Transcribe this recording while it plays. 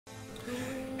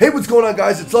Hey, what's going on,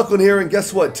 guys? It's Luclin here, and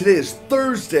guess what? Today is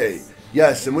Thursday.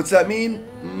 Yes, and what's that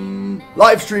mean?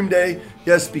 Live stream day.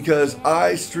 Yes, because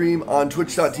I stream on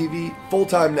twitch.tv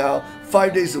full-time now,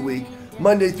 5 days a week,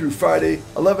 Monday through Friday,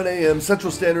 11 a.m.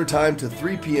 Central Standard Time to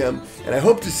 3 p.m. And I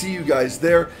hope to see you guys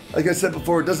there. Like I said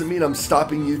before, it doesn't mean I'm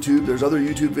stopping YouTube. There's other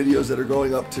YouTube videos that are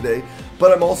going up today,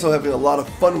 but I'm also having a lot of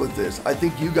fun with this. I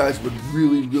think you guys would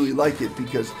really, really like it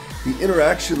because the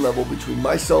interaction level between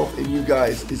myself and you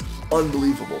guys is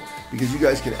unbelievable, because you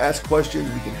guys can ask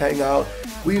questions, we can hang out,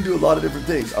 we can do a lot of different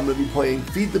things. I'm going to be playing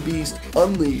Feed the Beast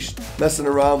Unleashed, messing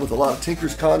around with a lot of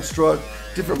Tinker's Construct,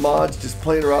 different mods, just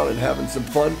playing around and having some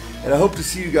fun, and I hope to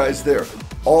see you guys there.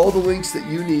 All the links that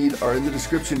you need are in the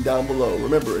description down below.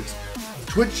 Remember, it's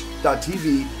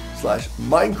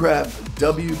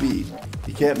twitch.tv/MinecraftWB.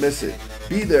 You can't miss it.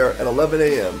 Be there at 11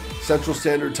 a.m. Central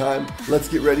Standard Time. Let's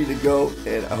get ready to go,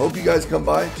 and I hope you guys come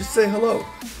by. Just say hello,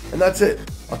 and that's it.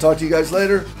 I'll talk to you guys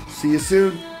later. See you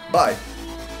soon. Bye.